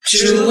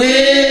True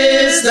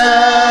Wisdom,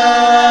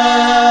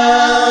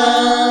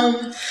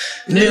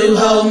 New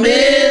Hope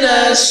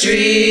Ministries.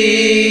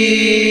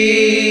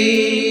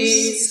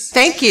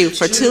 Thank you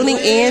for tuning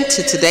in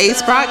to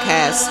today's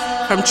broadcast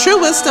from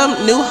True Wisdom,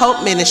 New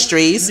Hope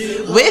Ministries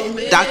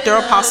with Dr.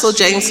 Apostle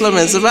James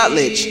Lorenzo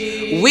Rutledge.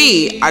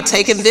 We are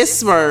taking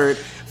this word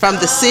from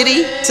the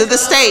city to the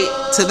state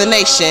to the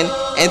nation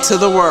and to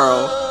the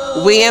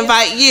world. We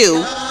invite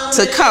you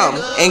to come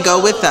and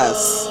go with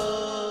us.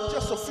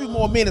 Just a few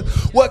more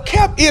minutes. What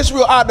kept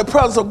Israel out of the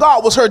presence of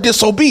God was her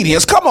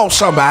disobedience. Come on,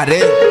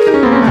 somebody.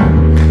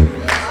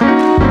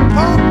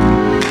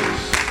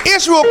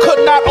 Israel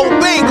could not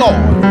obey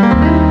God.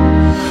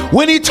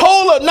 When he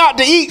told her not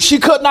to eat, she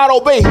could not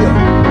obey him.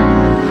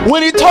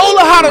 When he told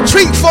her how to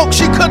treat folks,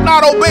 she could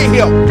not obey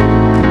him.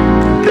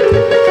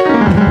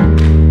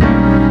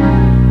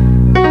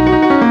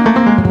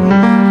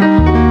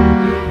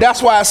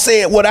 That's why I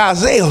said what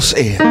Isaiah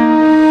said.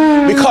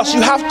 Because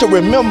you have to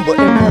remember,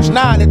 in verse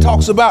 9 it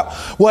talks about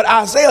what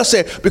Isaiah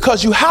said.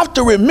 Because you have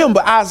to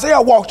remember,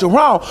 Isaiah walked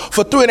around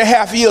for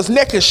 3.5 years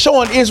naked,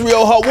 showing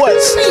Israel her what?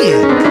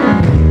 Sin.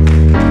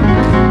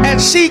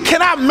 And see,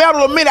 can I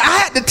meddle a minute? I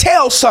had to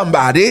tell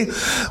somebody.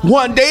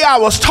 One day I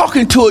was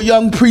talking to a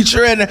young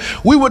preacher, and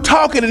we were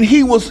talking, and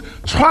he was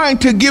trying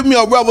to give me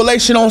a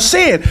revelation on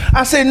sin.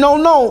 I said,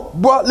 no,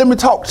 bro, let me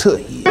talk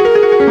to you.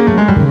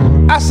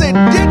 I said,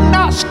 did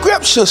not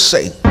Scripture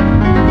say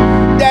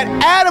that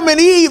Adam and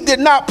Eve did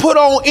not put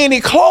on any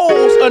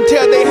clothes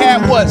until they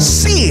had what?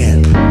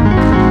 Sin.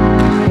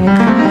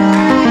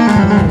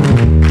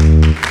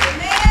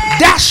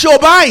 That's your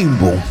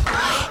Bible.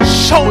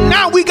 So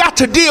now we got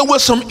to deal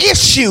with some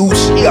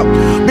issues here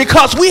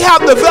because we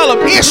have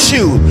developed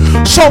issues.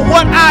 So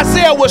what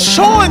Isaiah was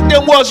showing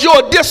them was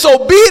your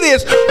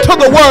disobedience to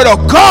the word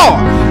of God.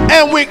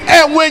 And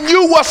when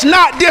you was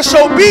not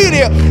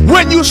disobedient,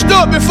 when you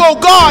stood before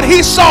God,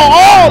 he saw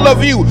all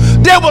of you.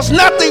 There was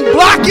nothing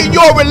blocking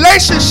your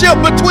relationship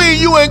between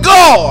you and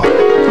God.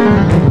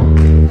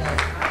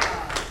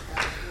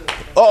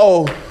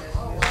 Oh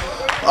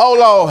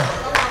Lord.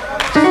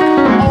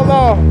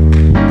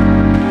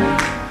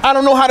 I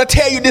don't know how to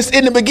tell you this.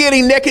 In the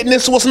beginning,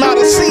 nakedness was not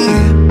a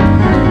sin.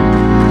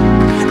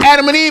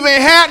 Adam and Eve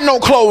ain't had no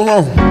clothes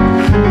on.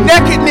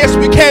 Nakedness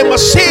became a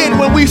sin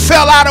when we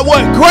fell out of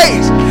what?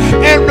 Grace.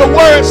 And the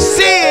word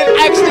sin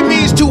actually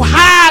means to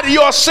hide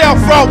yourself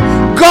from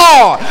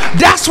God.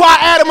 That's why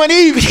Adam and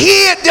Eve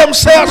hid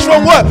themselves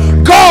from what?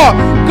 God.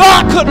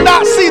 God could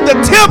not see the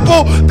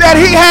temple that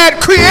he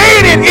had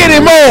created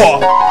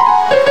anymore.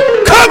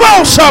 Come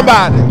on,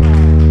 somebody.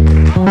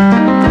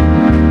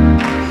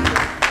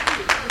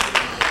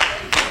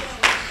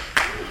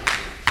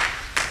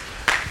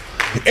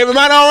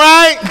 Everybody all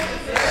right?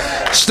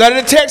 Study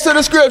the text of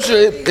the scripture.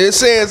 It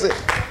says it.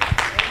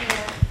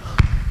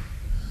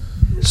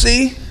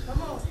 See?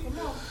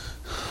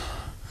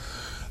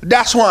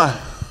 That's why.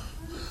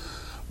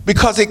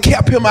 Because it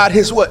kept him out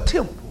his what?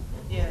 Temple.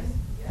 Yes.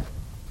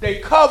 They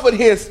covered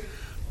his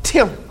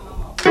temple.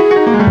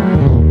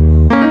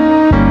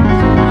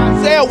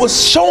 Isaiah was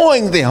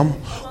showing them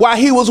while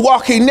he was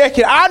walking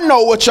naked. I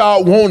know what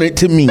y'all wanted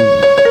to mean.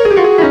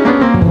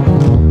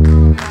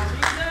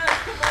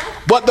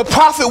 But the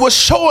prophet was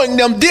showing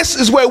them this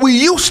is where we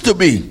used to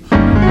be.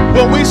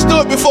 When we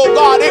stood before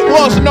God, it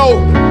was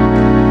no.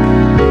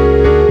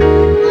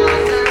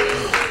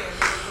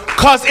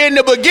 Because in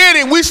the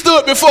beginning, we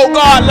stood before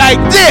God like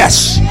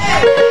this.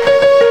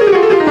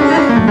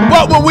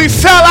 But when we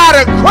fell out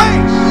of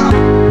grace,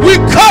 we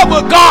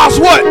covered God's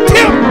what?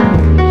 Temple.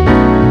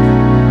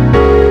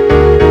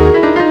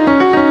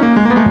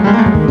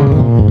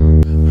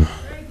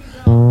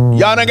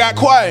 Y'all done got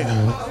quiet.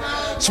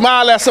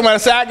 Smile at somebody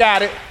and say, I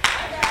got it.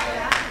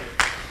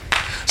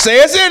 Say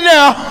it's in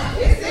there.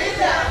 It's in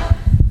there.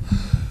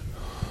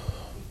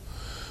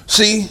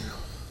 See?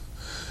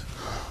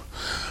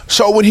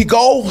 So when he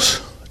goes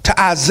to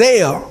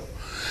Isaiah,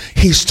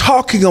 he's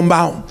talking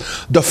about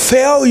the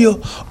failure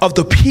of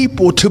the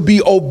people to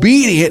be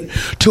obedient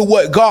to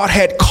what God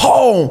had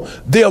called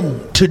them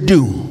to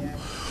do.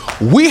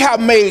 We have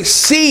made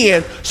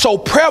sin so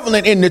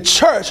prevalent in the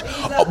church,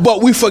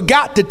 but we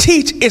forgot to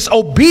teach its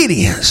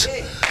obedience.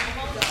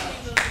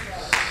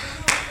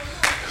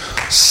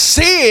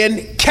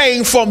 Sin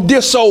came from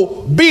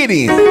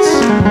disobedience.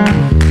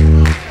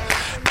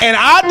 And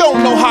I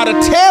don't know how to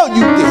tell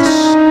you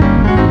this.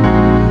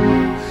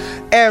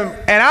 And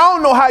I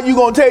don't know how you're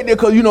going to take this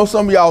because you know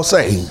some of y'all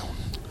say.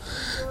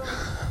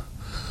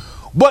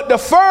 But the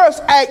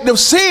first act of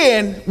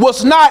sin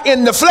was not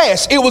in the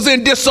flesh. It was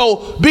in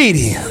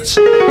disobedience.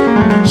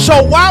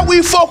 So why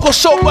we focus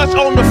so much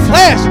on the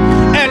flesh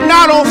and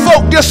not on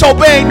folk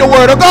disobeying the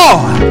word of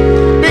God?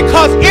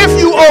 Because if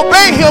you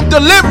obey him,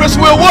 deliverance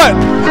will what?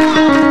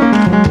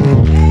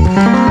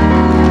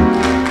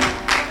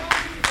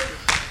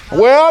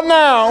 Well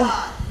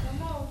now.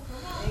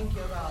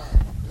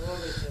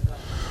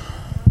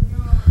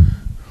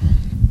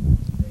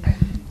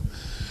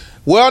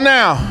 Well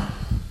now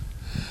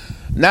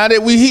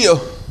that we here,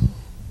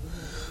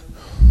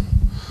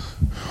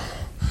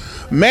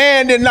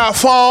 Man did not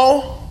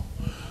fall.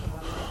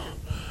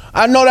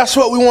 I know that's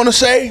what we want to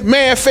say.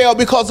 Man fell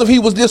because of he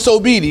was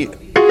disobedient.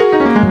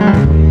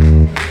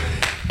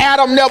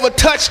 Adam never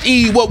touched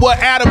Eve. What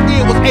Adam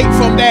did was ate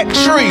from that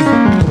tree.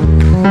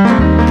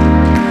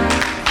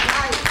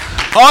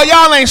 Oh,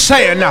 y'all ain't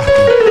saying nothing.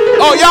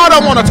 Oh, y'all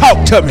don't want to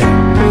talk to me.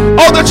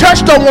 Oh, the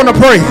church don't want to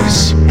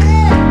praise.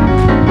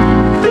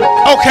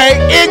 Okay,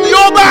 in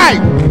your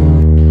Bible,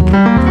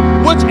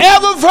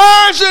 whichever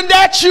version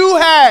that you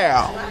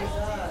have,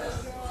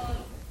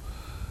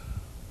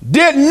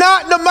 did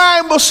not the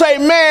Bible say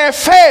man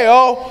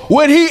fell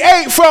when he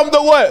ate from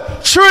the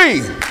what?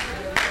 Tree.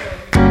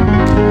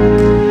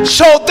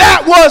 So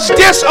that was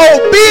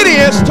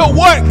disobedience to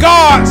what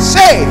God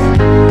said.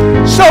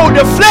 So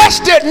the flesh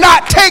did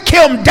not take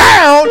him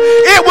down.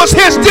 It was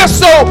his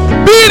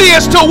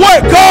disobedience to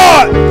what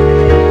God.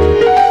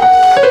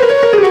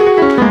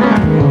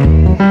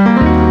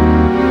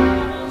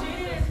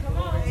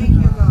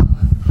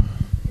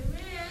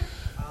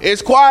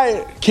 It's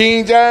quiet.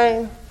 King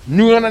James,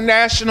 New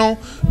International,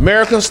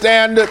 American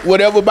Standard,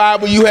 whatever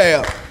Bible you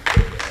have.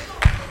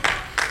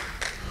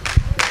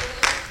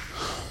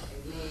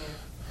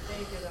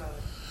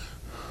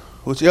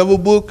 Whichever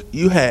book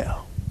you have.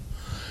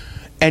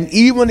 And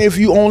even if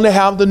you only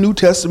have the New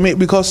Testament,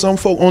 because some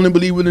folk only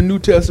believe in the New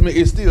Testament,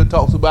 it still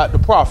talks about the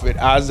prophet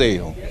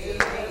Isaiah.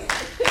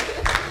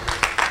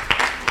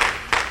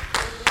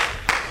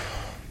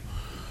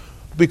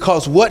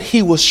 Because what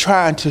he was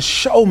trying to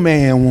show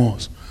man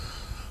was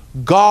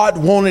God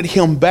wanted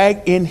him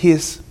back in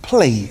his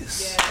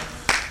place.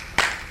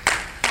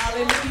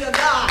 Hallelujah,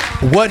 God.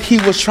 What he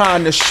was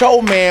trying to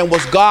show man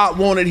was God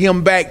wanted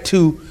him back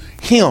to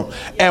him.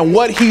 And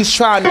what he's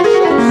trying to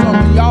show some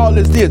of y'all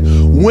is this: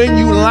 when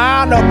you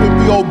line up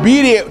and be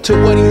obedient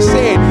to what he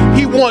said,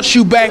 he wants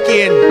you back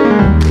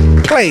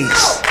in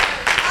place.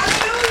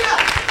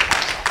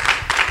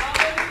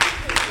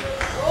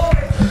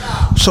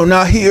 So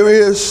now here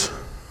is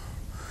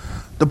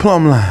the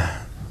plumb line.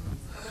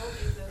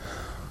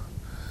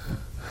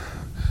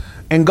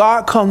 And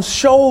God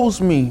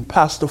shows me,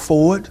 Pastor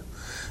Ford,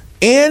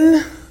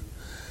 in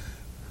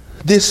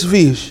this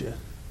vision,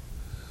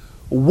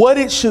 what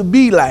it should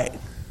be like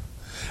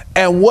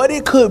and what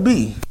it could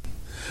be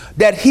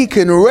that he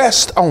can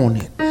rest on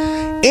it.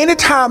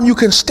 Anytime you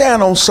can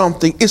stand on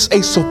something, it's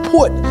a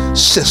support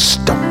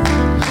system.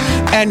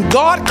 And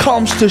God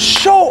comes to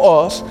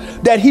show us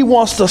that he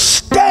wants to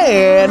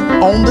stand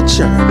on the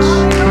church.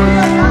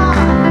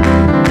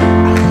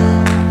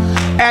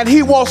 And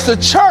he wants the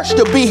church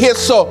to be his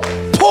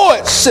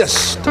support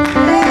system.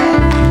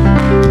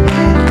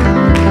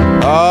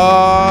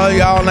 Oh,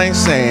 y'all ain't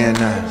saying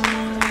that.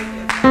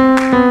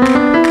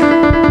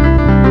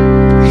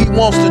 He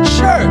wants the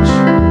church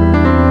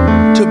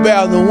to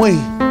bear the weight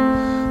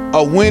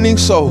of winning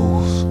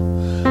souls,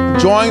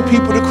 drawing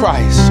people to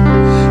Christ,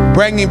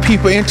 bringing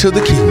people into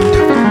the kingdom.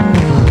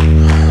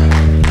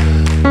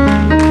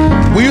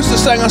 We used to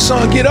sing a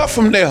song, get up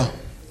from there.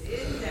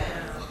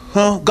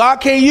 Huh?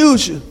 God can't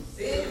use you.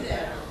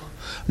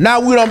 Now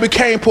we done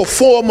became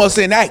performers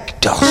and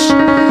actors.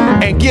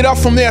 And get up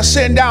from there,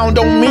 sitting down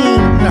don't mean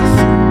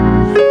nothing.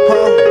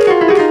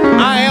 Huh?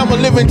 I am a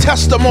living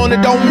testimony,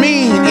 don't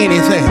mean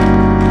anything.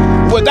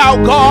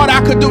 Without God,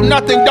 I could do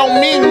nothing, don't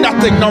mean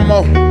nothing no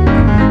more.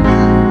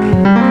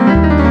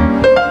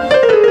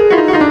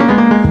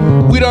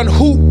 We done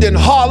hooped and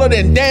hollered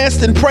and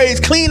danced and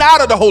praised clean out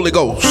of the Holy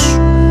Ghost.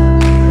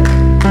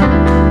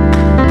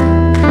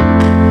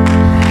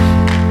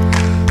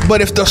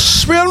 But if the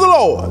Spirit of the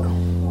Lord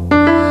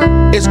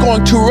is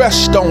going to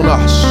rest on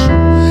us,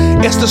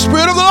 it's the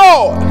Spirit of the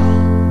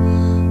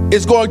Lord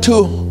is going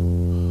to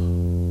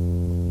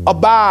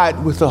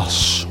abide with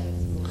us.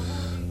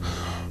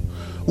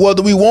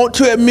 Whether we want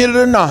to admit it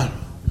or not,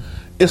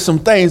 it's some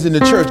things in the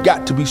church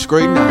got to be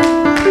straightened out.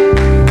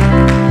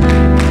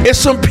 It's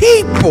some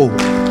people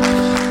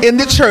in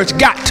the church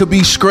got to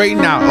be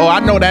straightened out. Oh, I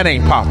know that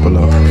ain't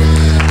popular.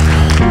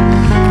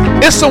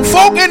 It's some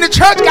folk in the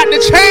church got to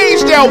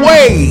change their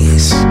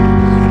ways.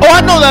 Oh,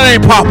 I know that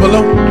ain't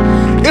popular.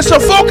 It's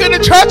some folk in the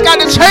church got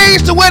to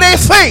change the way they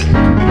think.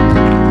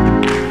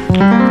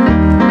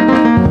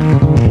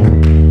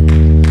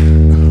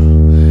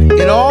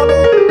 In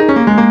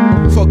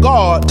order for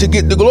God to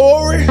get the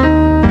glory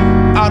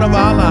out of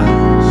our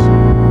lives,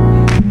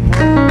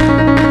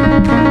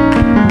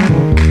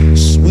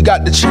 we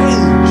got to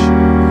change.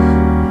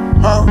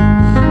 Huh?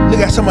 Look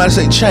at somebody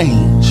say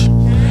change.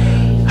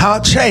 How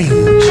change?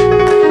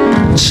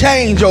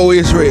 Change, O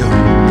Israel.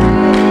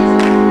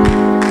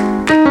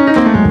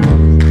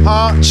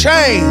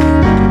 Change.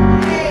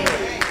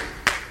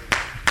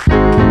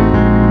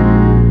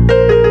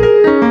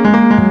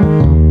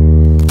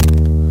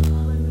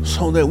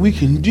 So that we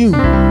can do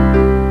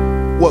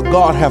what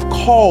God have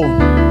called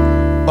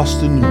us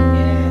to do.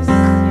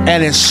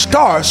 And it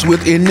starts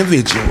with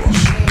individuals.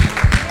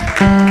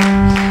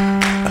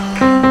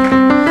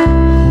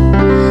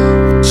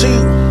 See,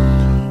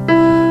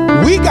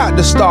 we got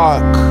to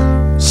stop.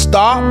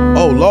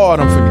 Oh Lord,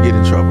 I'm finna get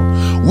in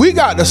trouble. We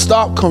got to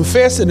stop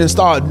confessing and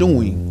start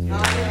doing.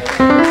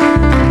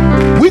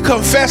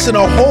 confessing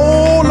a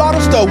whole lot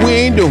of stuff we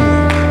ain't doing.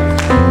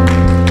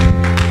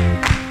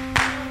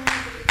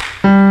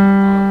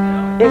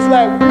 It's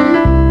like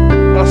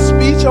a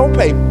speech on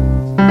paper.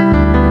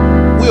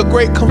 We're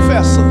great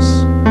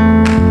confessors.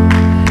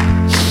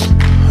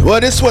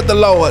 Well, this is what the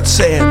Lord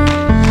said.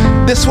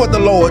 This is what the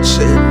Lord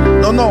said.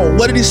 No.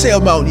 What did he say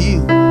about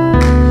you?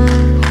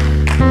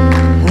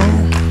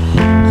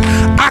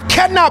 I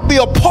cannot be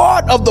a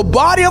part of the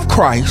body of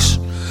Christ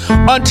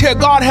until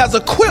God has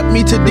equipped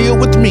me to deal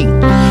with me.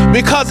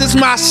 Because it's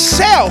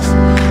myself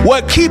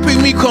what keeping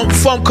me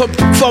from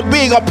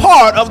being a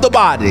part of the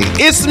body.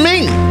 It's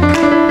me.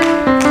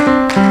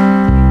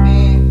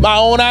 My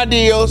own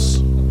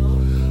ideals,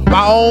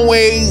 my own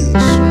ways,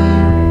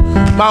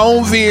 my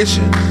own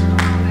visions,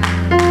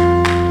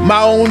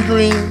 my own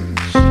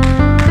dreams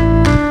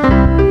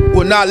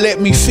will not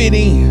let me fit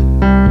in.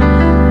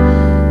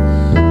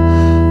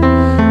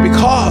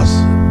 Because,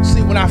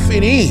 see, when I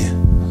fit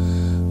in,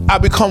 I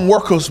become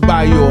workers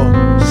by your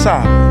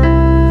side.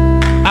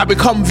 I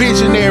become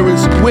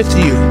visionaries with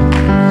you.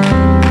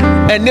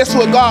 And this is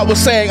what God was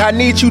saying, I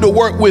need you to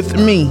work with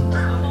me.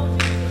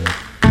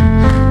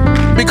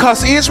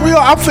 Because Israel,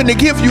 I'm finna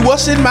give you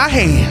what's in my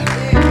hand.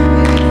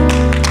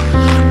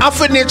 I'm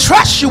finna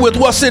entrust you with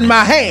what's in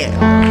my hand.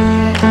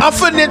 I'm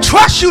finna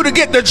entrust you to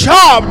get the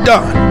job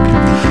done.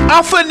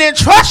 I'm finna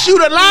entrust you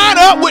to line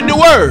up with the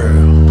word.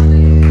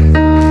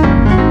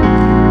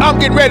 I'm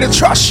getting ready to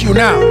trust you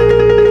now.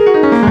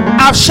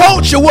 I've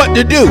showed you what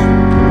to do.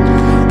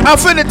 I'm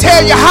finna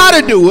tell you how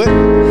to do it.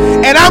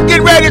 And I'm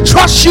getting ready to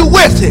trust you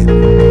with it.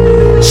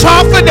 So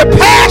I'm finna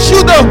pass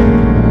you the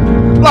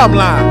plumb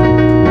line.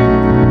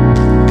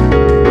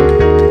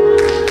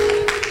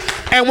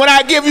 And when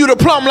I give you the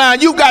plumb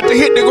line, you got to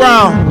hit the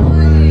ground.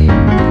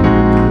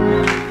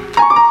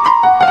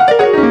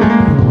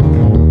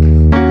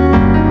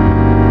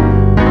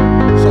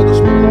 So the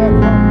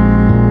Spirit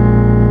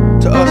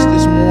to us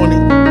this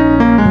morning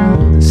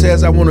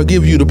says, I want to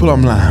give you the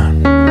plumb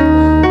line.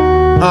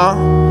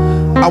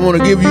 I want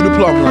to give you the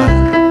plumb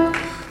line.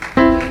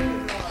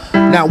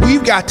 Now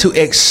we've got to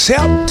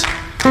accept,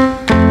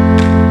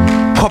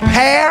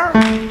 prepare,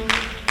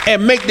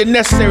 and make the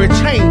necessary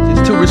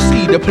changes to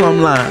receive the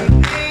plumb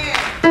line.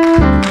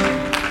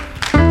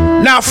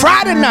 Now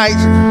Friday night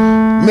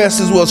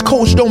message was,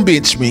 Coach, don't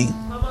bitch me.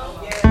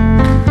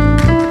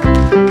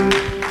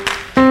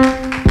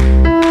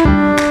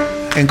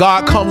 And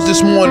God comes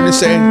this morning and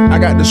say, I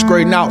got to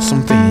straighten out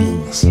some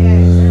things.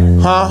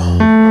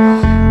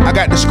 I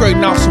got to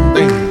straighten out some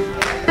things.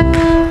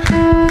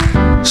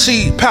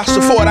 See,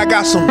 Pastor Ford, I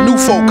got some new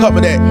folk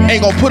coming that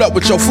ain't gonna put up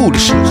with your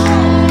foolishness.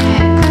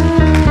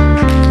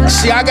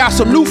 See, I got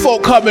some new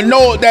folk coming,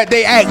 know that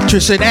they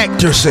actors and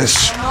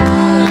actresses.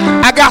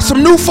 I got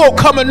some new folk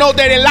coming, know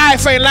that their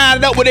life ain't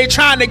lining up what they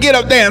trying to get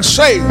up there and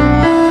say.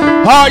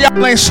 Oh,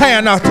 y'all ain't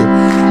saying nothing.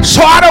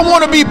 So I don't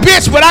want to be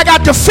bitch, but I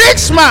got to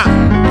fix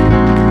mine.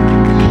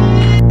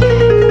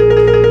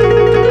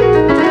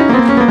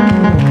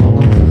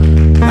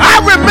 I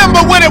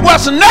remember when it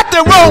was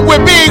nothing wrong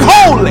with being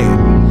holy.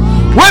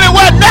 When it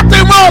was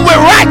nothing wrong with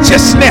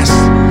righteousness.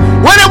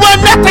 When it was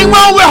nothing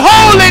wrong with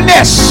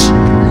holiness.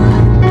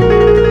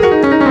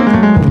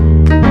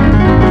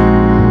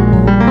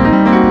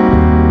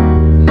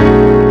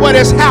 What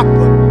has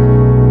happened?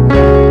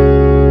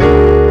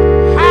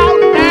 How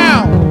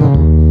now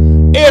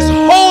is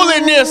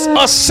holiness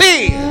a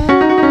sin?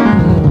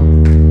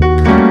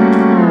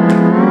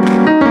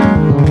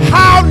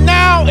 How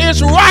now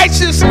is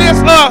righteousness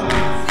a sin?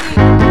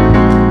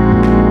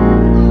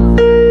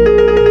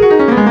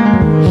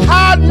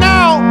 How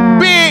now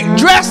being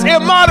dressed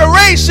in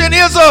moderation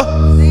is a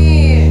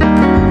sin?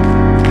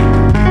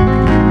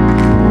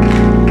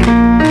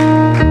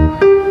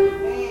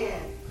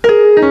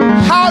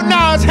 How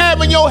now is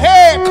having your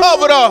head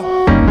covered up?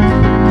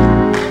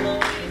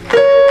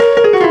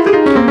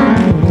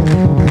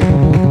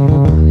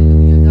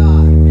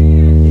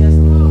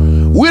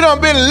 We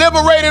done been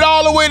liberated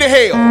all the way to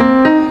hell.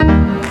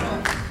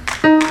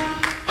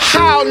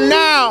 How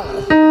now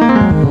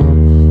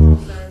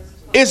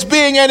is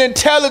being an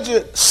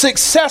intelligent,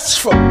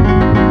 successful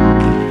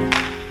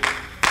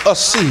a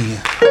sin?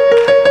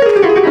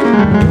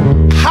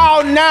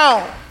 How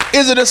now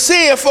is it a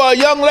sin for a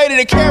young lady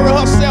to carry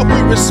herself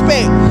with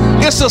respect?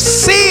 It's a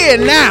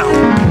sin now.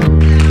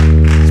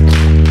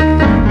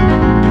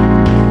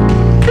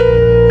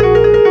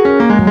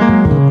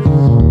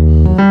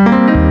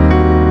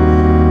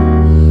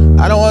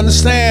 I don't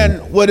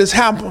understand what has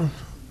happened.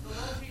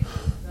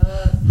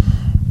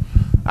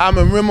 I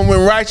remember when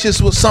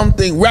righteousness was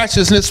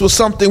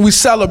something we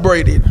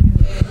celebrated.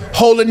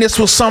 Holiness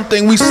was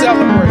something we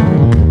celebrated.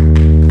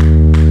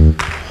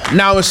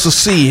 Now it's a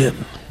sin.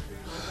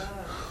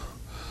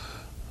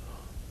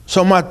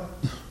 So my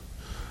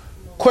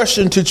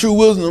question to True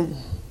Wisdom,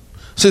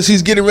 since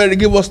he's getting ready to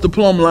give us the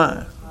plumb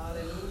line,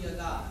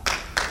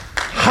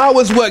 how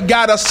is what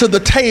got us to the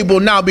table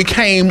now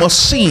became a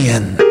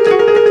sin?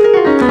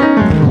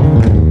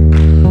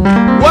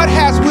 What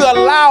has we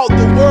allowed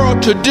the world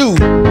world to do,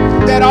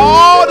 that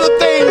all the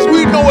things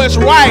we know is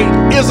right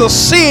is a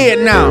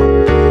sin now.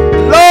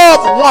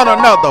 Love one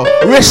another,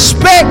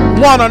 respect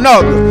one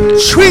another,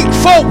 treat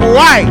folk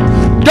right,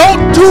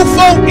 don't do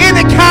folk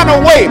any kind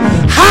of way.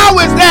 How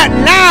is that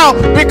now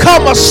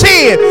become a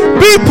sin?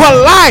 Be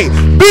polite,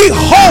 be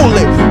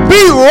holy,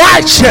 be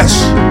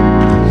righteous.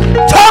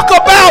 Talk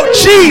about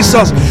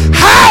Jesus.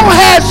 How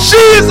has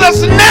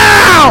Jesus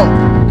now?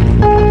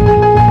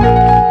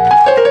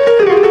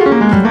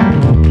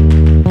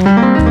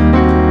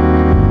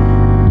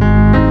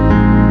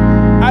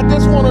 I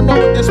just want to know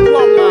with this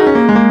plumb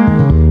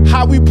line,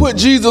 how we put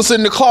Jesus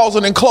in the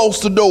closet and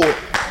close the door.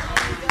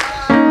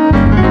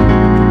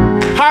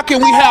 How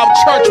can we have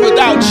church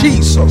without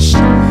Jesus?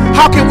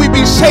 How can we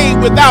be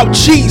saved without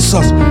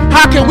Jesus?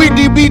 How can we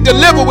be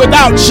delivered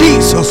without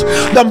Jesus?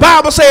 The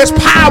Bible says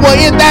power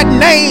in that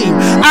name.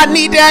 I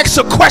need to ask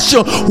a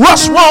question.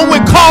 What's wrong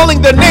with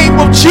calling the name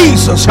of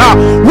Jesus?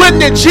 When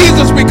did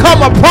Jesus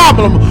become a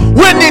problem?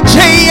 When did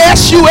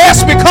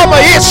Jesus become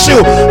an issue?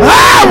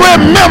 I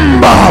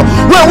remember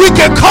when we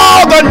could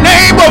call the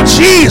name of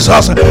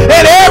Jesus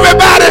and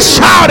everybody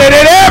shouted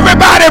and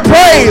everybody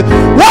prayed.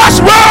 What's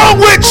wrong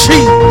with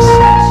Jesus?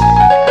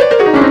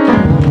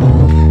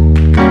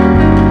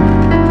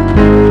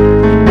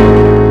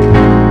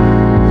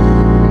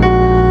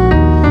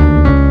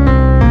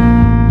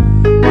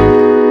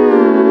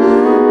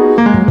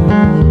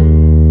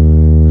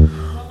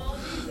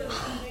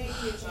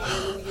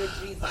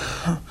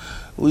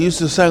 We used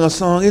to sing a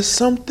song, it's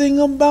something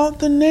about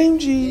the name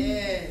Jesus.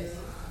 Yes.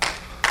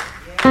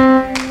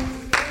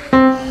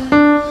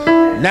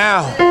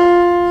 Now,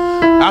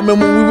 I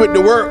remember when we went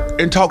to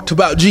work and talked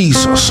about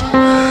Jesus.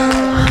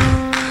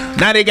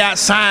 Now they got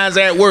signs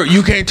at work,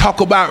 you can't talk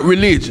about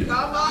religion.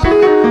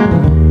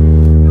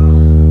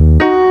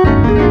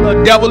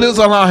 The devil is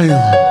a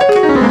liar.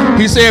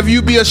 He said, if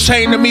you be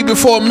ashamed of me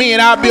before men,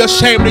 I'll be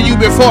ashamed of you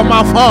before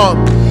my Father.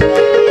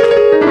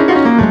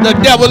 The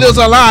devil is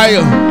a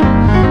liar.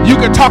 You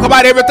can talk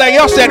about everything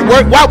else at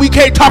work. Why we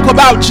can't talk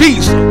about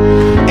Jesus?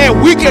 And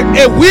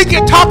if we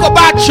can talk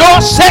about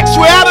your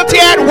sexuality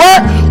at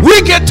work, we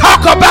can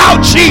talk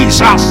about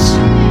Jesus.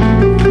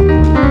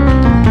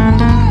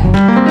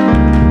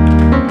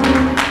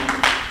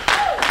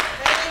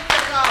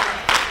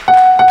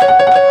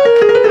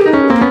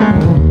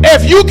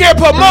 If you can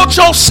promote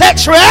your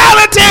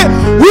sexuality,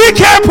 we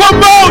can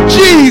promote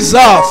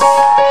Jesus.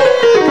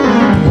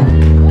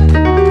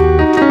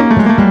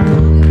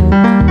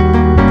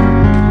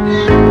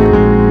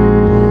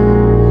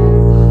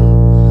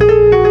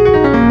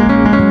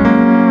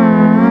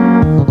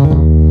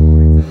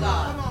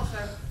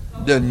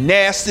 The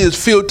nastiest,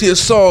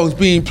 filthiest songs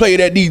being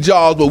played at these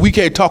jobs, but we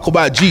can't talk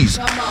about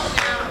Jesus.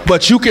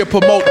 But you can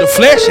promote the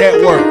flesh at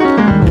work.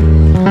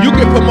 You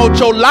can promote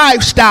your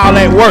lifestyle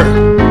at work.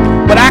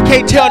 But I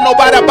can't tell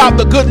nobody about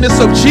the goodness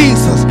of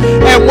Jesus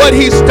and what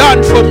he's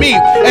done for me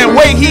and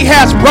where he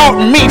has brought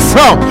me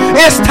from.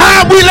 It's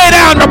time we lay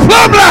down the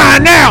plumb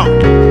line now.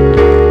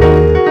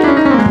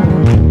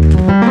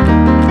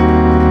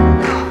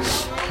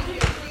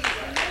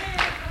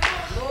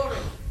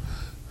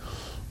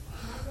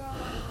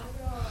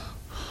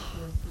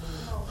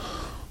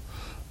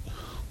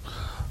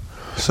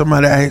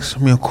 Somebody asked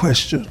me a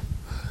question.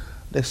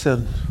 They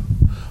said,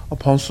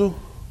 Apostle,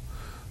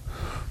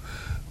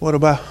 what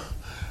about?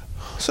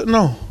 I said,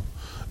 no.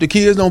 The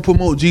kids don't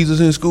promote Jesus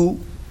in school.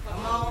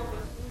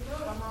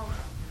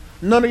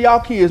 None of y'all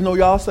kids know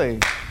y'all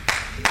saved.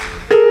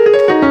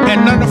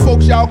 And none of the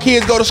folks y'all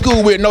kids go to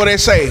school with know they're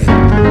saved.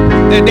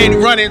 And they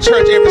run in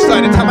church every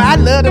Sunday talking about,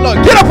 I love the Lord.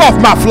 Get up off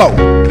my floor.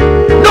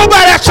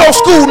 Nobody at your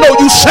school know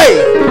you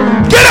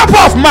saved. Get up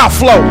off my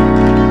floor.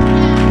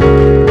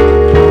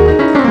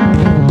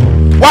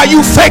 Why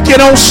you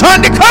faking on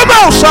Sunday? Come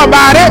on,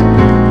 somebody.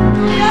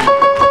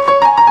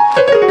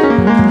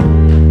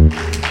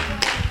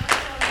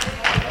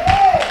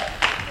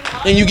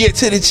 And you get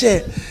to the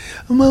chat.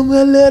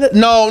 Mama, let it.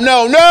 No.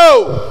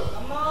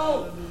 Come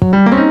on.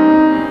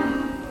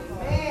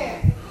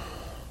 Man.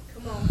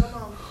 Come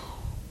on.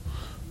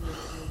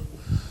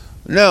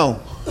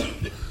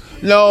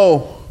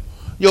 No.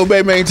 Your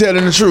baby ain't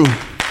telling the truth.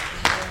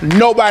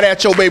 Nobody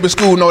at your baby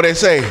school know they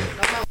saved.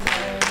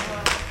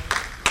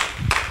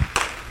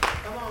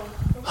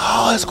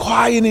 Oh, it's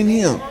quiet in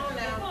here.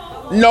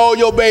 No,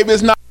 your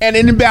baby's not an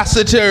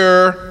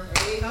ambassador.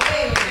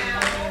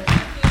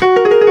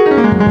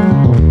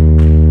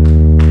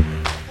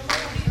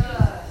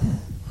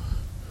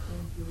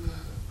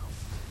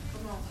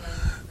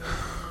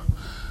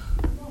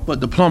 But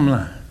the plumb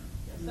line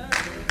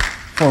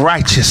for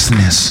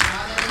righteousness,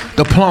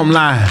 the plumb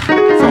line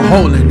for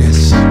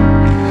holiness.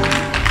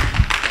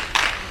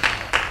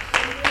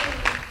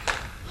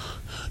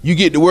 You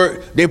get to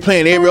work, they're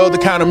playing every other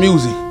kind of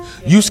music.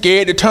 You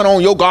scared to turn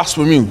on your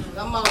gospel music.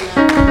 Come on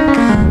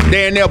now.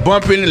 They're in there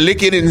bumping and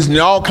licking and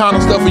all kind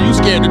of stuff, and you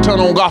scared to turn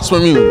on gospel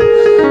music.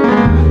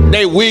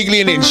 They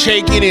wiggling and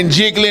shaking and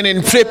jiggling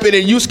and flipping,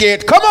 and you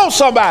scared. Come on,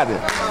 somebody.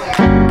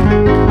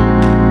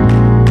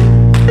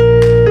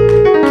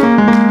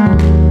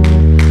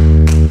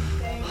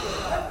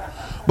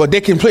 But they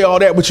can play all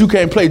that, but you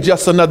can't play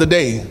Just Another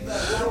Day.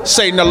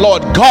 Satan, the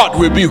Lord God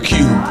rebuke you.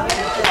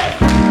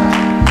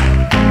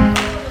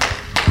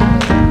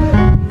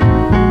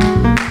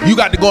 You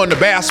got to go in the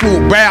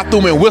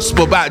bathroom and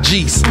whisper about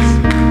Jesus.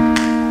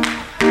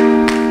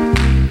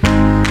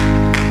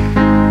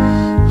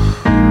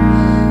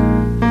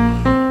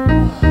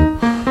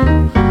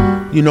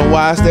 You know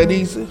why it's that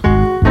easy?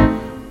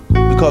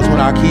 Because when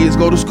our kids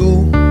go to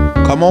school,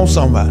 come on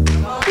somebody.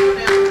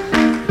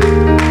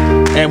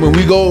 And when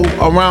we go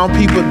around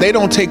people, they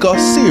don't take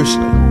us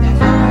seriously.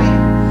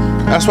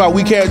 That's why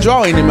we can't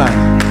draw any money.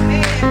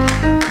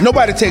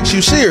 Nobody takes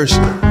you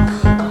seriously.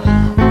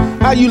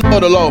 How you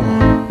love the Lord?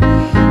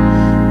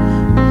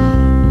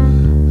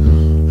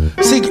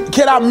 See,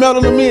 can I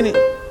meddle a minute?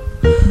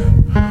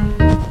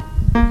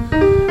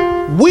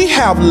 We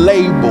have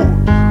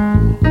labeled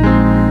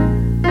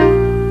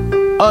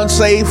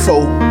unsaved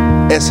folk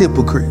as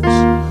hypocrites.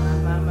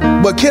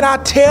 But can I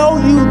tell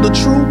you the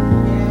truth?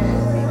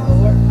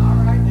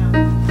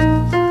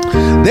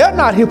 They're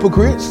not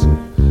hypocrites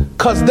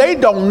because they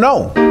don't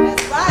know.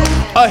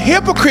 A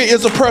hypocrite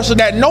is a person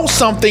that knows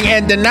something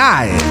and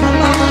deny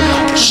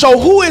it. So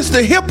who is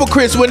the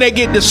hypocrites when they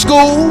get to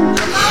school,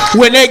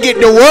 when they get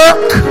to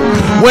work,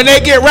 when they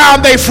get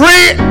around their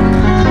friend,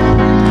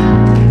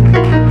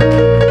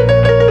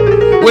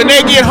 when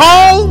they get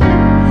home,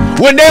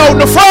 when they're on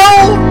the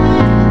phone?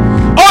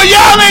 Oh,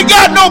 y'all ain't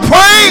got no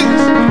praise.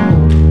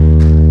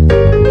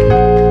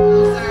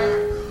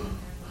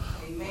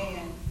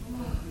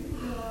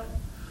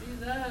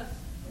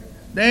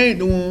 They ain't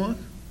the one.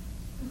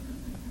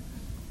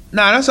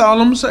 Nah, that's all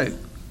I'm gonna say.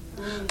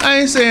 I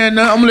ain't saying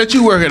nothing. I'm gonna let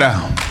you work it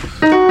out.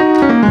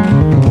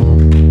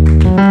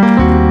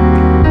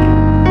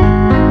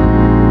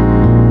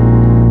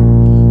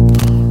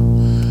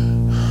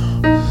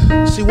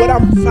 See, what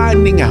I'm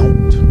finding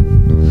out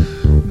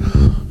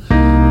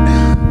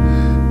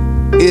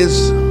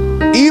is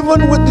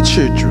even with the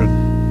children,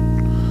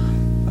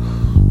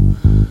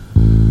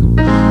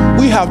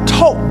 we have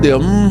taught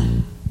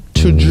them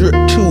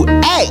to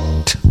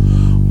act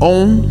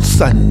on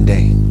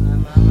Sunday.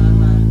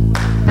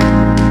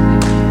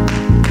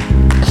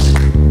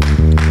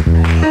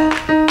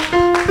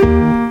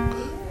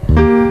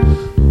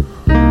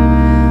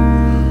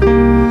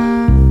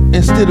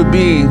 Instead of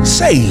being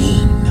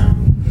sane.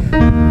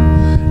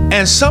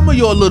 And some of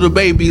your little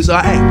babies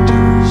are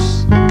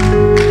actors.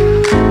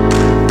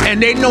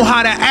 And they know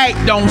how to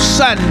act on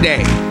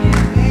Sunday.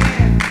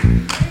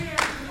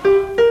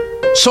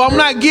 So I'm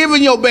not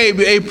giving your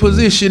baby a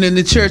position in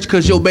the church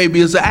because your baby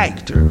is an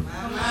actor.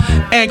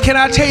 And can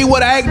I tell you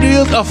what an actor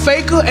is? A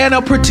faker and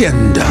a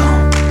pretender.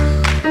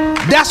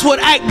 That's what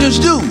actors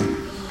do.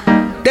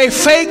 They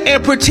fake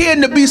and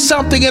pretend to be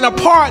something in a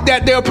part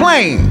that they're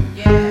playing.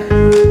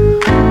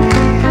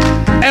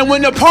 And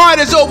when the part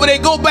is over, they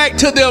go back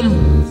to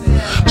them.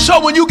 So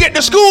when you get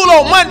to school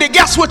on Monday,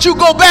 guess what you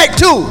go back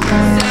to?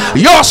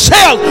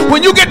 Yourself.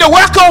 When you get to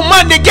work on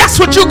Monday, guess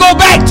what you go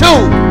back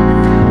to?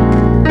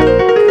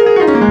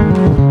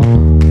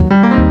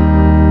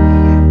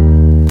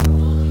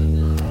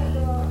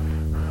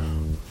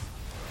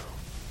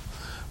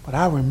 But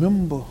I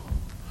remember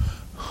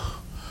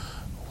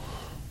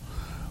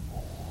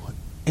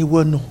it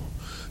wasn't no,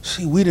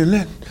 see, we didn't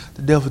let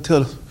the devil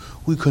tell us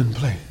we couldn't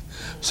play.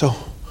 So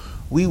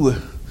we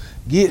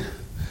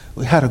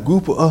had a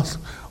group of us,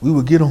 we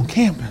would get on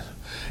campus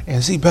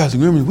and see Pastor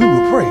Grimmie, we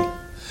would pray.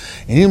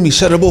 And then we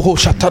said,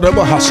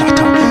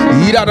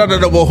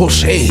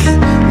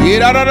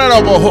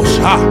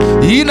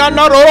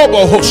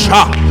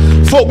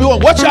 folk, we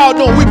want, what y'all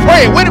doing? We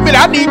praying. Wait a minute,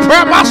 I need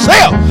prayer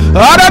myself.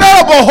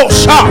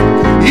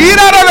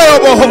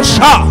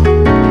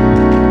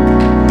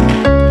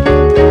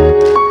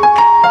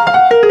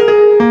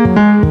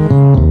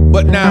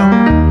 But now,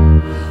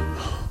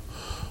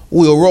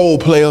 we're role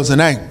players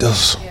and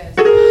actors.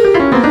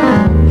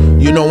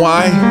 You know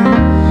why?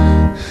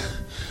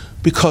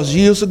 Because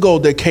years ago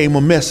there came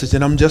a message,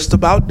 and I'm just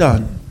about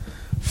done.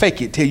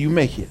 Fake it till you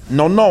make it.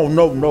 No.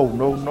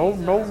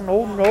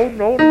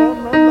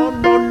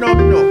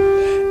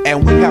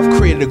 And we have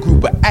created a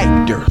group of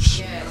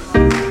actors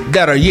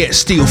that are yet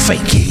still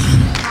faking.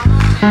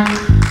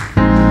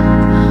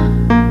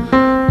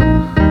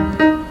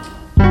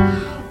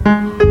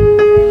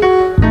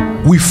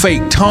 We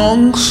fake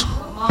tongues.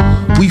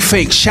 We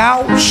fake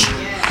shouts,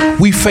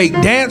 we fake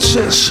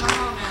dances,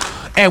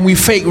 and we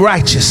fake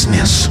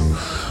righteousness.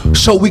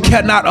 So we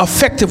cannot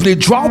effectively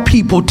draw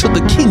people to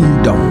the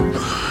kingdom.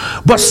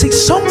 But see,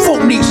 some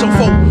folk need some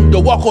folk to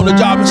walk on the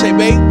job and say,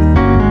 babe,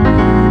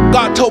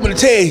 God told me to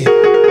tell you,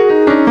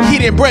 he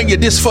didn't bring you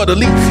this for to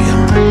leave you.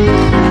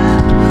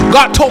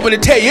 God told me to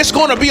tell you, it's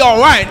going to be all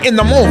right in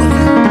the morning.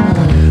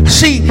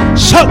 See,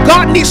 so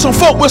God needs some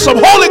folk with some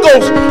Holy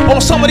Ghost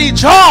on some of these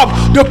jobs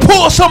to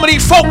pull some of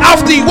these folk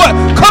off the what?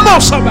 Come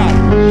on, somebody.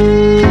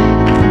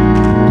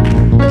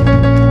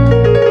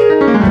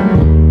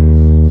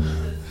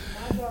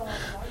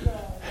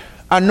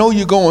 I know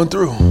you're going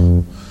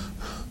through,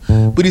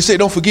 but he said,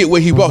 don't forget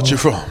where he brought you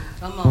from.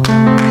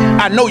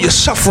 I know you're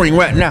suffering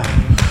right now,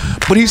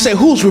 But he said,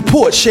 whose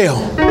report shall?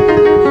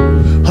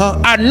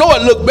 I know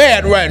it look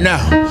bad right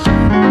now.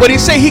 But he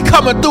said he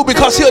coming through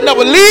because he'll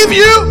never leave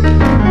you.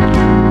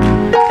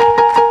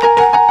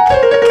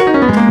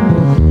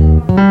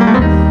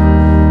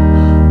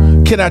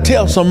 Can I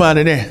tell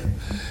somebody that?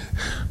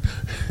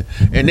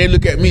 And they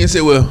look at me and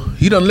say, well,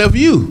 he done left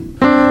you.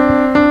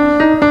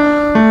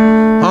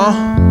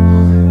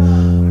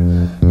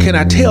 Can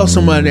I tell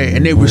somebody that?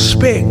 And they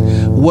respect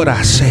what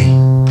I say.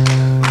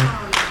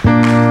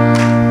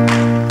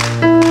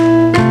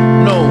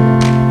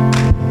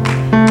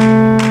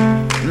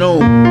 No.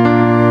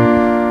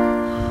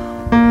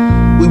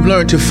 We've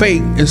learned to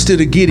fake instead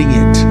of getting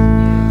it.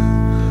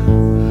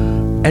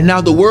 And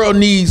now the world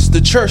needs the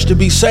church to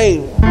be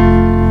saved.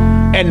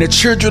 And the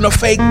children are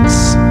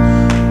fakes.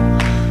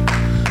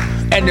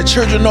 And the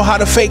children know how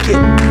to fake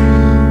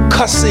it.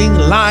 Cussing,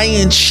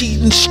 lying,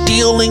 cheating,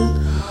 stealing,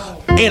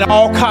 and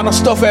all kind of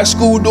stuff at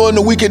school during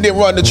the week and then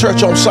run to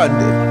church on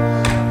Sunday.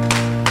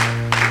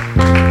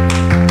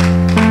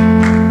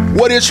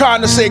 What they're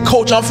trying to say,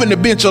 coach, I'm finna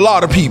bench a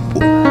lot of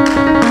people.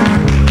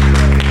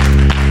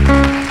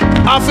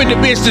 I'm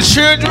finna bench the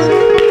children,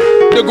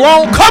 the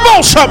grown. Come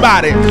on,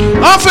 somebody.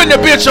 I'm finna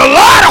bench a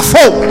lot of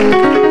folk.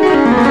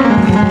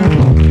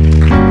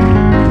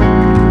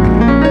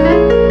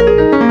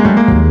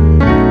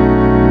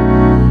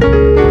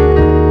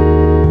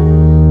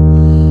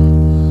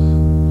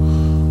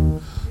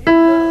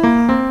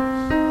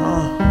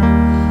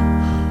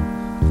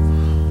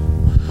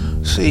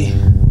 See,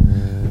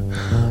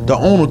 the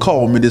owner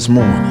called me this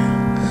morning.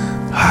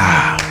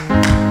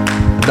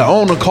 The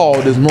owner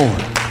called this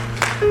morning.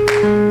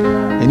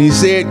 And he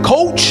said,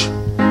 coach?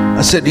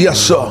 I said, yes,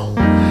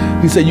 sir.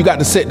 He said, you got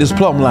to set this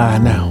plumb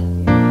line now.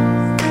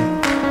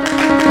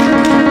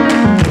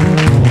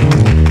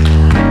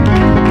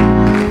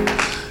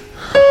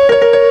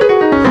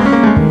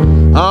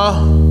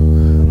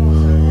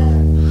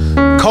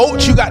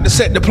 Coach, you got to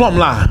set the plumb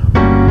line.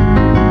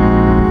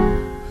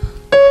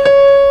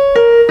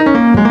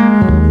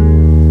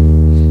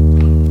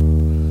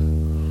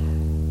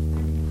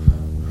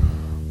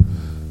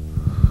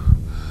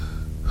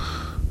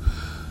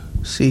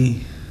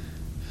 See,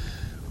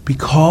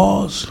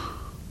 because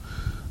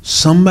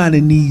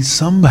somebody needs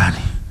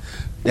somebody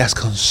that's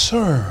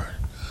concerned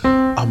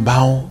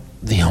about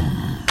them.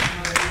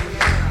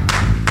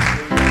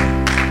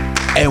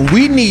 And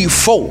we need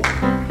folk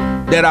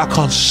that are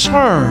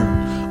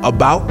concerned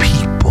about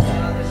people.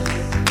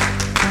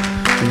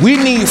 We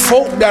need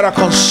folk that are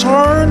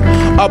concerned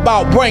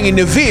about bringing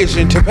the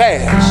vision to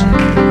pass.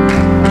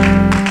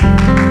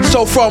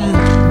 So from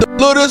the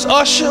littlest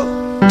usher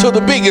to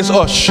the biggest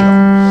usher,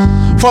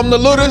 from the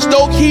littlest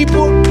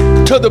doorkeeper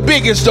to the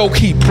biggest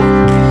doorkeeper,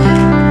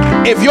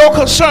 if your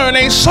concern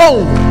ain't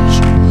souls,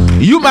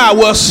 you might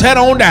well sit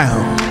on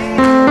down.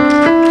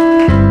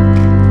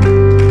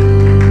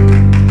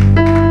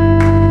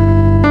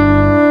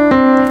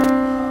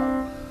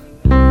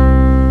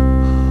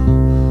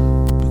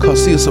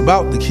 Because see, it's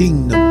about the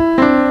kingdom.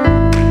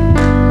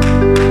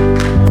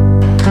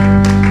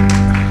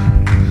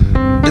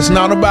 It's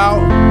not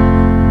about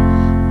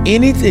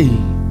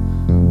anything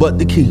but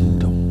the kingdom.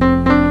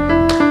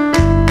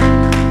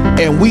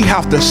 And we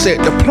have to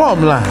set the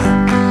plumb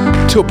line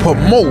to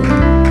promote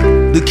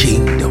the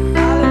kingdom.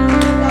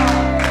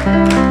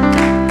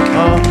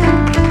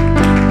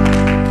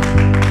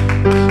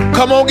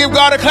 Come on, give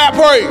God a clap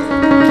praise.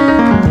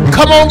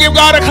 Come on, give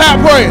God a clap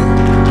praise.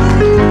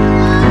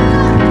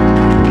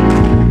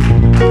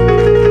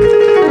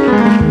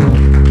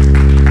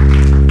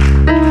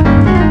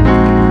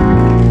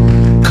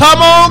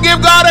 Come on,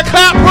 give God a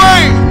clap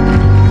praise.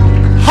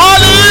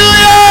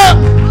 Hallelujah!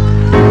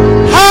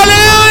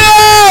 Hallelujah!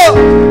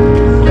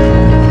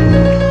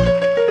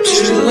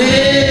 True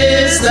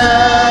Wisdom,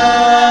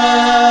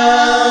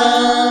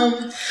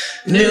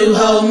 New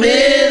Hope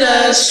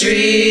Ministries.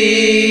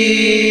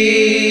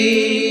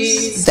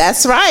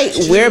 That's right,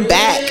 we're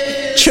back.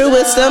 True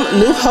Wisdom,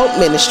 New Hope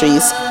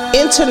Ministries,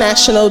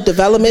 International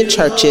Development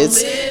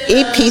Churches,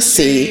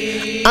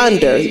 EPC,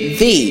 under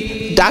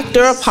the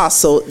Dr.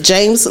 Apostle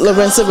James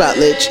Lorenzo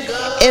Rutledge,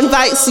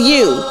 invites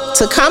you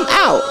to come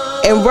out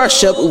and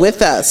worship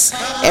with us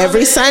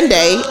every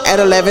Sunday at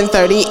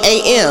 11:30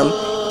 a.m.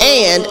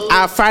 and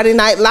our Friday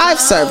night live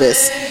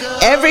service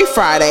every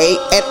Friday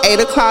at 8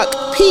 o'clock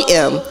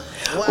p.m.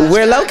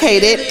 We're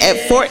located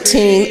at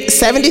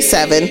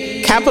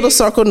 1477 Capitol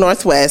Circle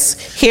Northwest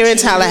here in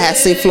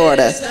Tallahassee,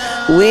 Florida.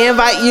 We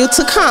invite you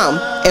to come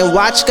and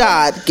watch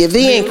God give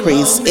the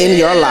increase in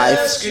your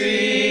life.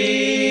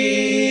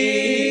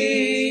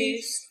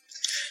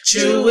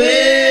 True